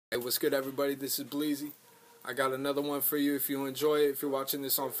Hey, what's good, everybody? This is Bleezie. I got another one for you if you enjoy it. If you're watching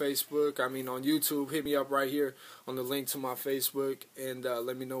this on Facebook, on YouTube, hit me up right here on the link to my Facebook and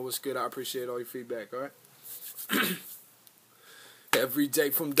let me know what's good. I appreciate all your feedback, alright? Every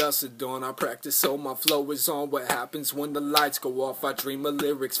day from dusk to dawn, I practice so my flow is on. What happens when the lights go off? I dream of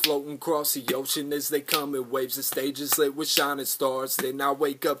lyrics floating across the ocean as they come in waves. The stage is lit with shining stars. Then I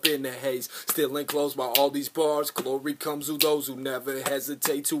wake up in the haze, still enclosed by all these bars. Glory comes to those who never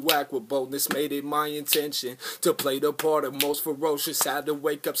hesitate to act with boldness. Made it my intention to play the part of most ferocious. Had to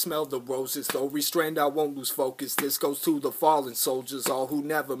wake up, smell the roses. Though restrained, I won't lose focus. This goes to the fallen soldiers, all who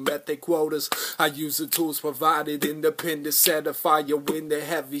never met their quotas. I use the tools provided, independent, set a fire. You win the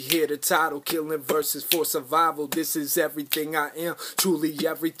heavy hitter title, killing verses for survival. This is everything I am, truly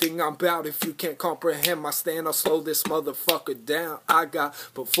everything I'm about. If you can't comprehend my stand, I'll slow this motherfucker down. I got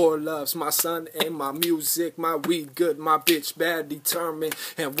but 4 loves, my son and my music, my weed good, my bitch bad, determined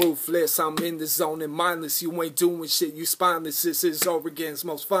and ruthless. I'm in the zone and mindless. You ain't doing shit, you spineless. This is Oregon's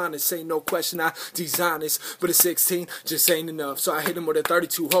most finest. Ain't no question I design this, but a 16 just ain't enough. So I hit him with a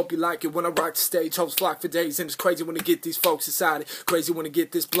 32. Hope you like it when I rock the stage. Hopes flock for days, and it's crazy when I get these folks inside it. Crazy when I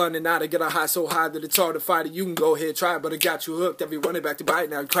get this blunt and out. I get a high so high that it's hard to fight it. You can go ahead, try it, but I got you hooked. Every running back to bite,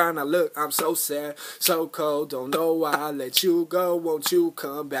 now crying. I look, I'm so sad, so cold. Don't know why I let you go. Won't you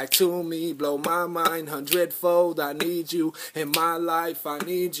come back to me? Blow my mind 100-fold. I need you in my life. I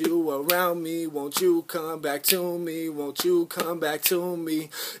need you around me. Won't you come back to me? Won't you come back to me?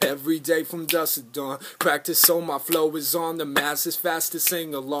 Every day from dusk to dawn, practice so my flow is on. The masses fast to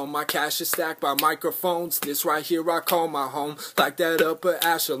sing along. My cash is stacked by microphones. This right here I call my home. Like that upper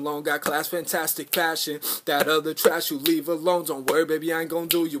echelon, got class, fantastic passion. That other trash you leave alone. Don't worry, baby, I ain't gonna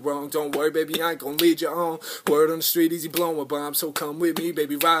do you wrong. Don't worry, baby, I ain't gonna lead you on. Word on the street, easy blowing bombs, so come with me,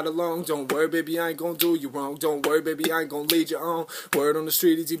 baby, ride along. Don't worry, baby, I ain't gonna do you wrong. Don't worry, baby, I ain't gonna lead you on. Word on the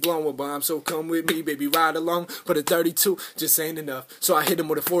street, easy blowing bombs, so come with me, baby, ride along. But a 32 just ain't enough, so I hit him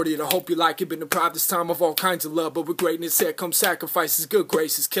with a 40, and I hope you like it. Been deprived this time of all kinds of love, but with greatness here comes sacrifices. Good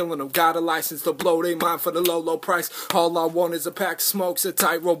graces, killing them, got a license to blow they mind for the low price. All I want is a pack of smokes, a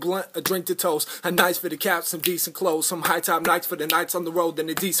tight roll blunt, a drink to toast, a nice for the caps, some decent clothes, some high top nights for the nights on the road, then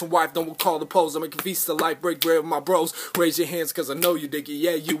a decent wife. Don't call the pose. I'm making feast of life, break bread with my bros. Raise your hands cause I know you dig it.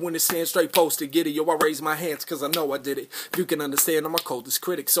 Yeah, you wanna stand straight posted, get it. Yo, I raise my hands cause I know I did it. If you can understand, I'm my coldest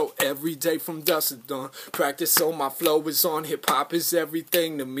critic. So every day from dusk to dawn, practice so my flow is on. Hip hop is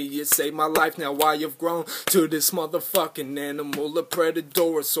everything to me. It saved my life, now I have grown to this motherfucking animal, a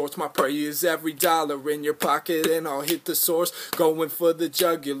predator of sorts. My prey is every dollar in your pocket, and I'll hit the source, going for the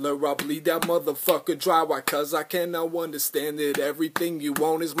jugular. I'll bleed that motherfucker dry. Why? Cause I cannot understand it. Everything you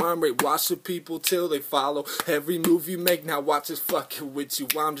want is mine. Rate. Watch the people till they follow every move you make. Now watch us fucking with you.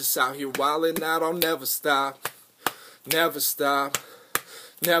 I'm just out here wilding out. I'll never stop. Never stop.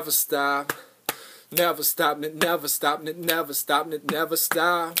 Never stop. Never stop. Never stop. Never stop. Never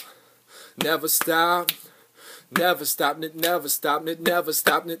stop. Never stop. Never stop, never stop, never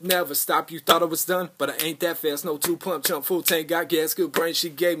stop, never stop. You thought I was done, but I ain't that fast. No 2-pump chump, full tank, got gas, good brain. She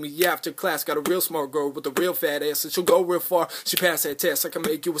gave me after class. Got a real smart girl with a real fat ass, and she'll go real far. She passed that test. I can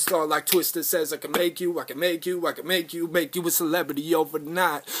make you a star like Twister says. I can make you, I can make you, I can make you a celebrity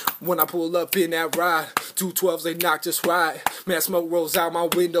overnight. When I pull up in that ride, 212s they knock just right. Man, smoke rolls out my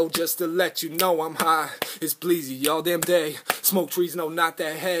window just to let you know I'm high. It's Bleezie all damn day. Smoke trees, no, not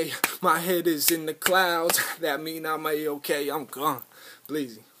that hay. My head is in the clouds. That mean I'm A-okay. I'm gone.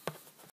 Bleezie.